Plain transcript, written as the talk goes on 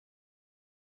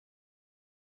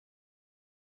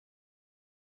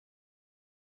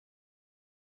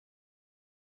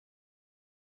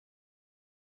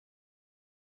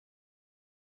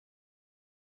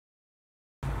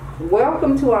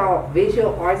Welcome to our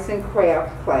Visual Arts and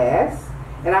Crafts class,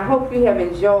 and I hope you have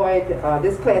enjoyed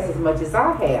this class as much as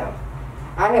I have.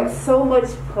 I have so much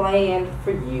planned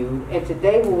for you, and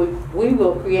today we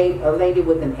will create a lady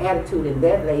with an attitude, and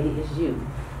that lady is you.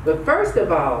 But first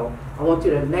of all, I want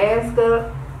you to mask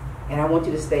up, and I want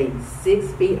you to stay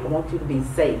 6 feet. I want you to be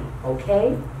safe,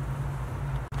 okay?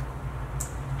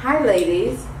 Hi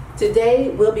ladies, today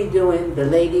we'll be doing the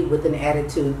Lady with an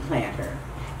Attitude planter,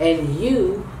 and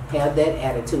you have that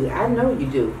attitude. I know you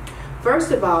do.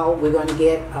 First of all, we're going to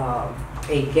get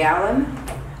a gallon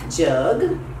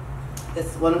jug.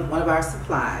 That's one of our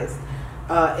supplies,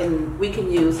 and we can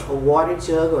use a water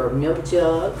jug or a milk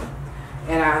jug.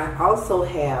 And I also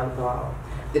have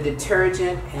the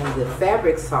detergent and the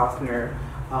fabric softener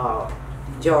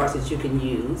jars that you can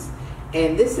use.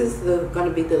 And this is going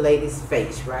to be the lady's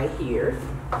face right here.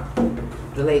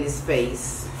 The lady's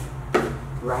face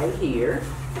right here.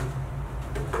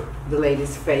 The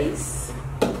lady's face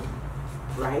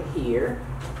right here.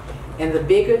 And the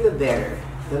bigger the better.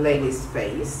 The lady's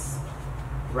face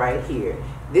right here.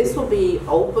 This will be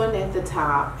open at the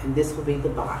top and this will be the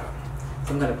bottom.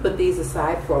 So I'm going to put these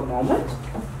aside for a moment.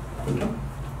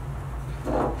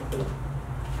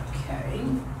 Okay.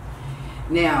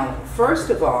 Now, first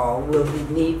of all, we'll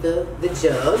need the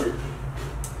jug.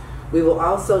 We will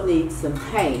also need some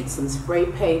paint, some spray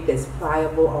paint that's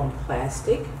pliable on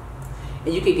plastic.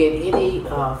 And you can get any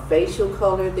facial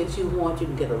color that you want. You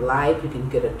can get a light, you can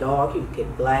get a dark, you can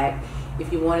get black.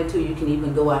 If you wanted to, you can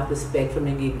even go out the spectrum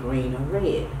and get green or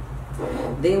red.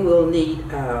 Then we'll need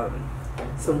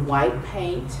some white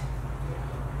paint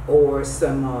or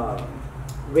some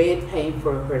red paint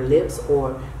for her lips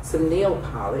or some nail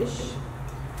polish.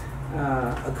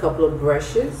 A couple of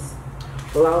brushes.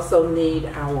 We'll also need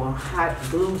our hot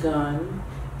glue gun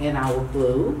and our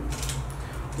glue.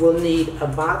 We'll need a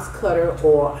box cutter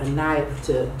or a knife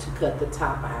to cut the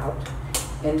top out.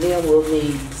 And then we'll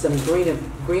need some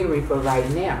greenery for right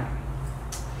now.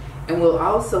 And we'll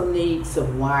also need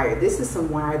some wire. This is some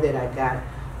wire that I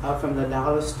got from the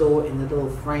dollar store in the little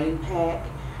frame pack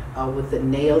with the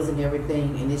nails and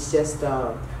everything. And it's just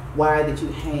wire that you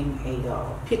hang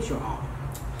a picture on.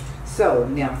 So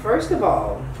now, first of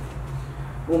all,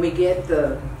 when we get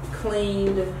the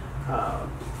cleaned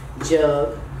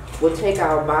jug, we'll take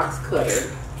our box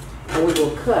cutter and we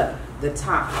will cut the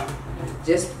top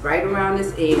just right around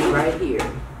this edge right here.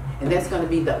 And that's going to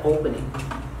be the opening.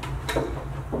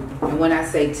 And when I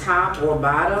say top or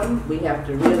bottom, we have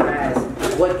to realize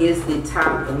what is the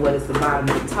top and what is the bottom.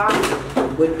 The top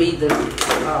would be the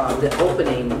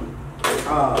opening,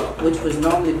 which would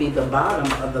normally be the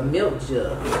bottom of the milk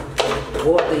jug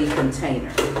or the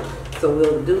container. So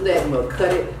we'll do that and we'll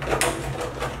cut it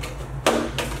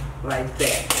like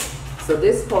that. So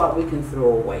this part we can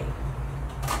throw away.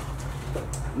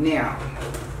 Now,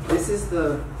 this is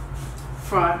the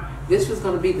front. This was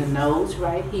going to be the nose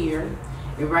right here.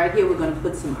 And right here we're going to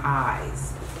put some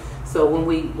eyes. So when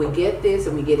we get this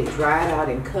and we get it dried out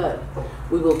and cut,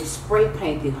 we will spray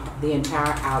paint the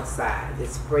entire outside.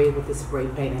 Just spray it with the spray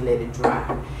paint and let it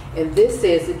dry. And this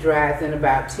says it dries in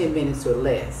about 10 minutes or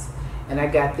less. And I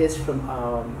got this from,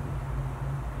 I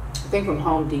think from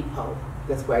Home Depot.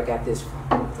 That's where I got this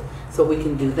from. So we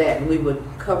can do that. And we would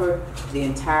cover the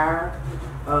entire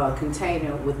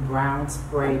container with brown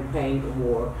spray paint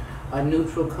or a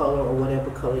neutral color or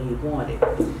whatever color you wanted.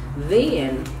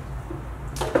 Then,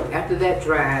 after that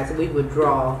dries, we would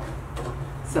draw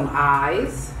some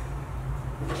eyes.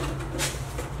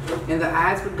 And the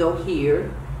eyes would go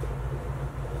here.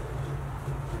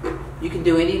 You can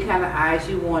do any kind of eyes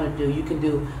you want to do. You can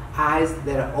do eyes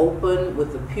that are open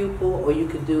with the pupil, or you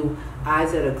could do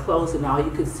eyes that are closed and all you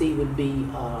could see would be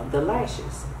the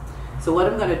lashes. So what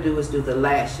I'm going to do is do the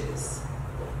lashes.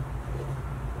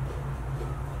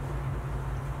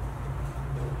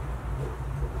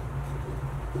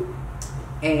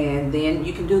 And then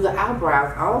you can do the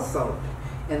eyebrows also.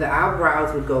 And the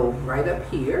eyebrows would go right up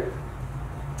here.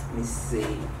 Let me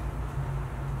see.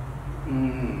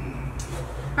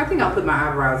 I think I'll put my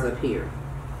eyebrows up here.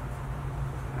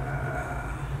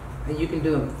 And you can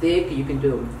do them thick, you can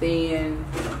do them thin.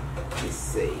 Let's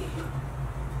see.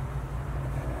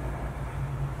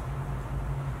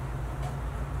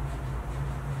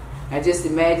 I just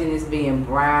imagine this being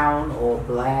brown or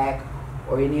black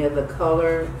or any other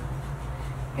color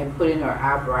and putting her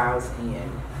eyebrows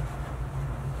in.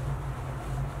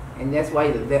 And that's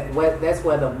why that's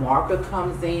where the marker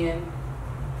comes in.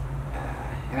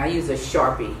 And I use a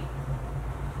Sharpie.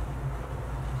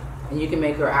 And you can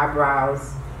make her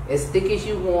eyebrows as thick as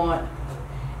you want,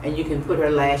 and you can put her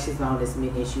lashes on as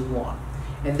many as you want.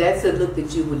 And that's the look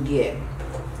that you would get.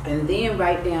 And then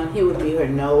right down here would be her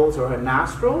nose or her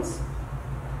nostrils.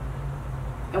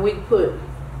 And we put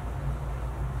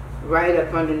right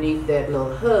up underneath that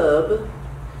little hub,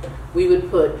 we would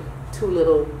put 2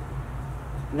 little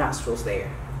nostrils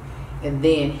there. And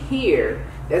then here,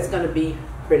 that's going to be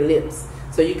her lips.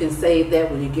 So you can save that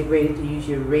when you get ready to use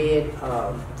your red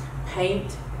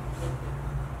paint.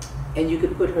 And you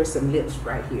could put her some lips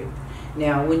right here.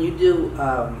 Now when you do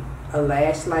a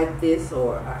lash like this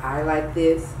or an eye like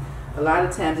this, a lot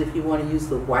of times if you want to use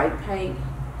the white paint,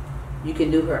 you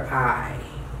can do her eye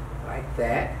like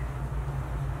that.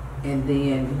 And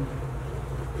then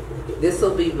this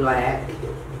will be black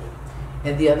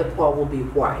and the other part will be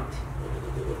white.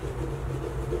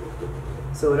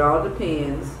 So it all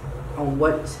depends on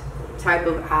what type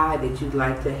of eye that you'd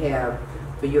like to have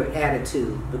for your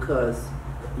attitude, because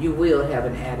you will have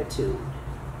an attitude.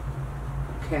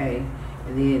 Okay?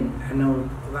 And then I know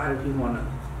a lot of you want to,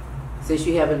 since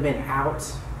you haven't been out,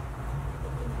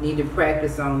 need to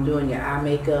practice on doing your eye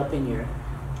makeup and your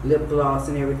lip gloss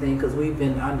and everything, because we've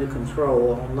been under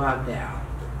control on lockdown.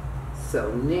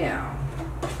 So now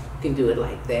you can do it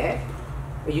like that,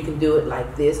 or you can do it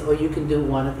like this, or you can do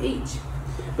one of each.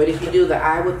 But if you do the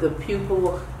eye with the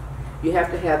pupil, you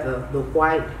have to have the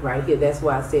white right here. That's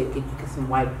why I said you can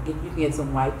get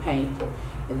some white paint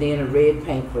and then a red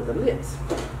paint for the lips.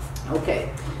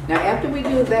 Okay, now after we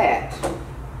do that,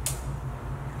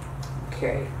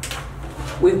 okay,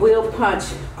 we will punch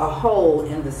a hole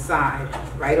in the side,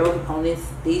 right on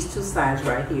these 2 sides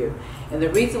right here. And the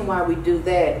reason why we do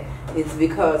that is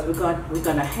because we're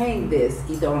going to hang this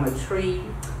either on a tree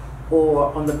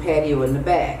or on the patio in the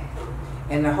back.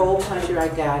 And the hole puncher I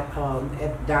got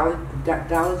at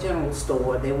Dollar General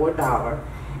store, they were $1.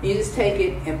 You just take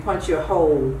it and punch your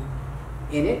hole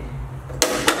in it,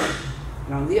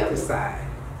 and on the other side.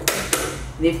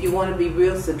 And if you want to be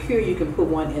real secure, you can put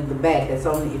one in the back. That's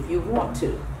only if you want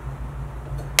to.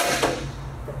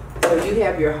 So you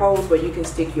have your holes where you can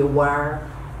stick your wire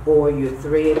or your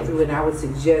thread through, and I would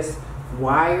suggest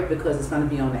wire because it's going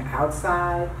to be on the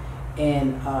outside,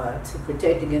 and to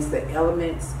protect against the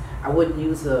elements, I wouldn't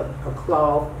use a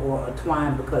cloth or a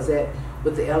twine, because that,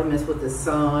 with the elements, with the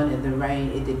sun and the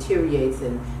rain, it deteriorates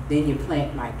and then your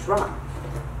plant might drop.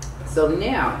 So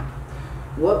now,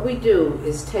 what we do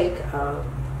is take, and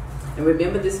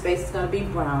remember this face is going to be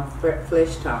brown,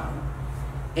 flesh tone.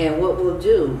 And what we'll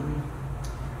do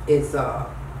is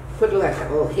put like a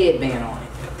little headband on it.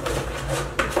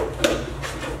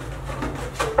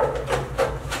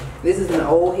 This is an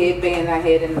old headband I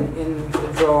had in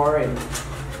the drawer, and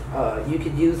you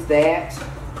could use that,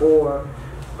 or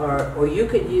you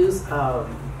could use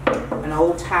an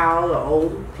old towel or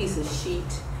old piece of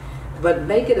sheet, but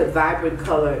make it a vibrant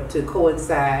color to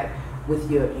coincide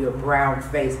with your brown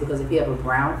face, because if you have a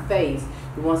brown face,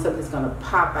 you want something that's going to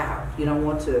pop out. You don't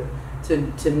want to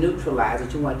neutralize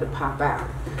it, you want it to pop out.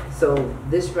 So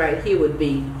this right here would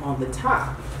be on the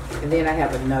top, and then I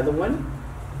have another one.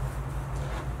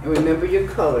 And remember your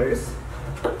colors.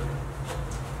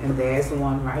 And there's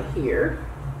one right here.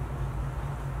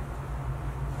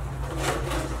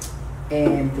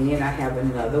 And then I have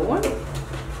another one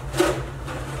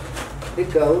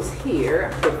that goes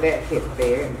here. I put that hit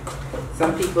there.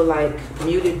 Some people like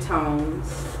muted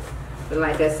tones, but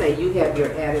like I say, you have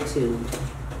your attitude.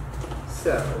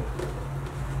 So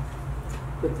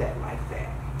put that like that.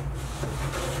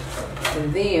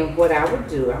 And then what I would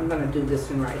do, I'm going to do this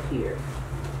one right here.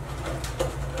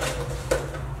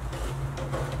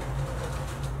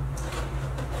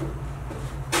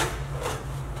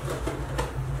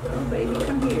 Baby,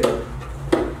 come here.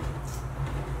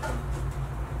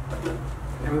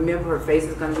 And remember, her face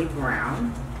is going to be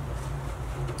brown.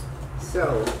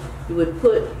 So you would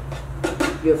put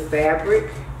your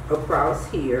fabric across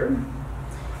here,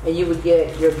 and you would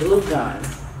get your glue gun,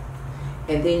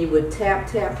 and then you would tap,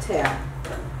 tap, tap,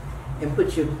 and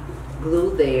put your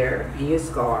glue there in your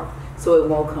scarf so it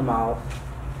won't come off.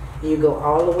 And you go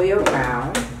all the way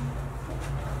around.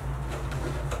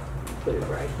 Put it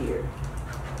right here.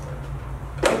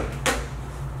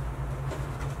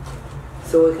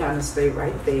 So it kind of stay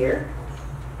right there.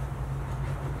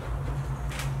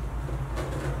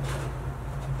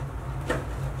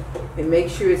 And make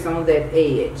sure it's on that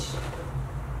edge.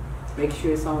 Make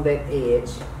sure it's on that edge.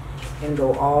 And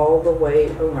go all the way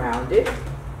around it.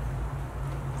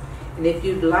 And if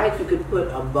you'd like, you could put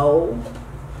a bow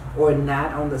or a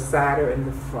knot on the side or in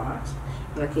the front,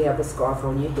 like you have a scarf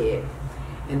on your head.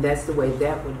 And that's the way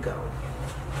that would go.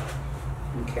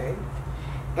 Okay?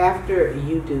 After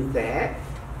you do that,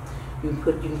 you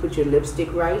can put your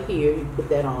lipstick right here. You put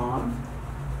that on.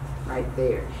 right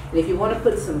there. And if you want to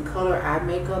put some color eye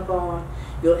makeup on,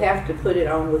 you'll have to put it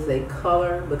on with a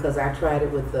color, because I tried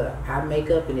it with the eye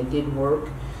makeup and it didn't work.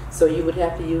 So you would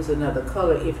have to use another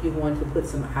color if you want to put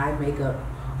some eye makeup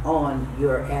on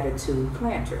your attitude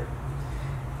planter.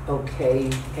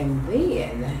 Okay, and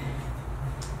then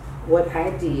what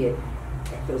I did,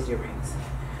 those earrings,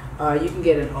 you can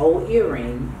get an old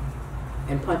earring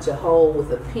and punch a hole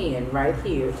with a pin right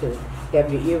here to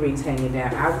have your earrings hanging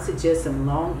down. I would suggest some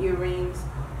long earrings,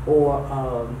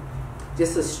 or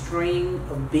just a string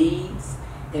of beads,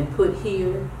 and put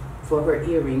here for her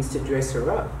earrings to dress her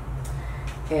up.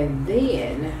 And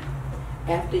then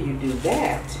after you do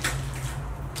that,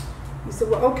 you say,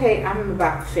 well, okay, I'm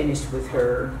about finished with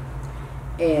her.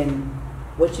 And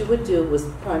what you would do was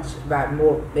punch about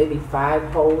maybe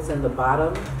 5 holes in the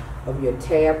bottom of your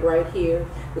tab right here,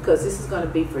 because this is going to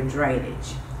be for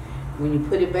drainage. When you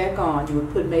put it back on, you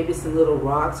would put maybe some little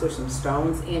rocks or some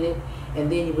stones in it,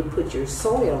 and then you would put your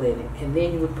soil in it, and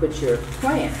then you would put your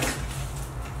plant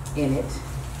in it,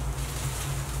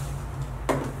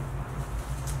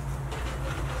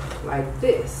 like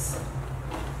this.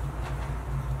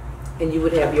 And you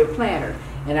would have your planter.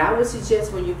 And I would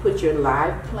suggest when you put your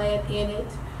live plant in it,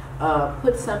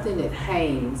 put something that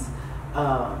hangs,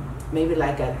 maybe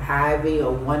like an ivy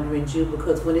or wandering Jew,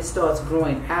 because when it starts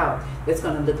growing out, it's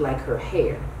going to look like her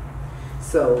hair.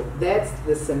 So that's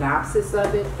the synopsis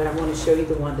of it, but I want to show you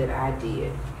the one that I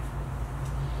did.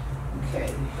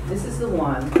 Okay, this is the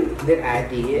one that I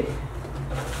did.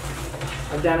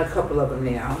 I've done a couple of them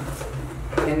now.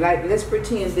 And like, let's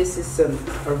pretend this is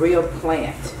a real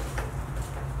plant.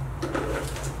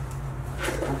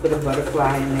 I'll put a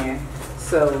butterfly in there.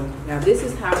 So now this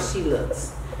is how she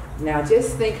looks. Now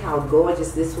just think how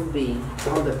gorgeous this would be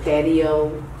on the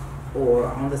patio, or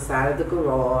on the side of the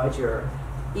garage, or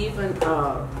even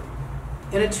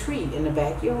in a tree in the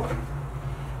backyard.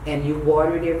 And you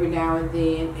water it every now and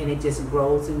then, and it just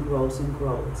grows and grows and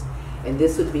grows. And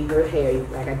this would be her hair.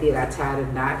 Like I did, I tied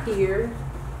a knot here,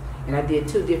 and I did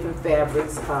 2 different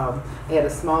fabrics. I had a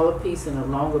smaller piece and a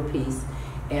longer piece,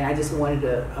 and I just wanted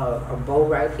a bow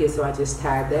right here, so I just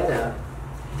tied that up.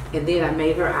 And then I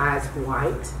made her eyes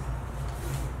white,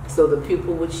 so the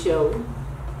pupil would show.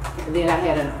 And then I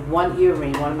had one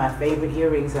earring, one of my favorite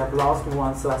earrings. I've lost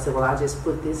one, so I said, well, I'll just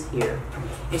put this here.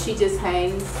 And she just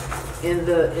hangs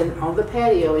on the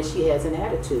patio, and she has an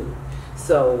attitude.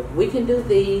 So we can do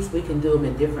these. We can do them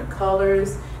in different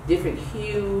colors, different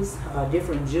hues,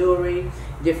 different jewelry,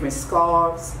 different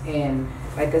scarves. And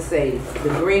like I say, the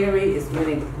greenery is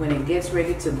when it gets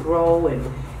ready to grow, and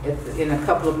in a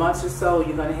couple of months or so,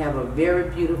 you're going to have a very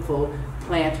beautiful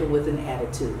planter with an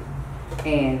attitude.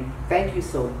 And thank you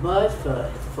so much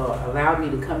for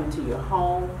allowing me to come into your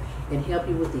home and help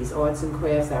you with these arts and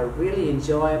crafts. I really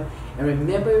enjoy them. And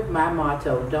remember my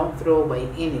motto, don't throw away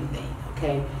anything,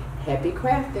 okay? Happy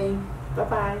crafting.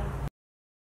 Bye-bye.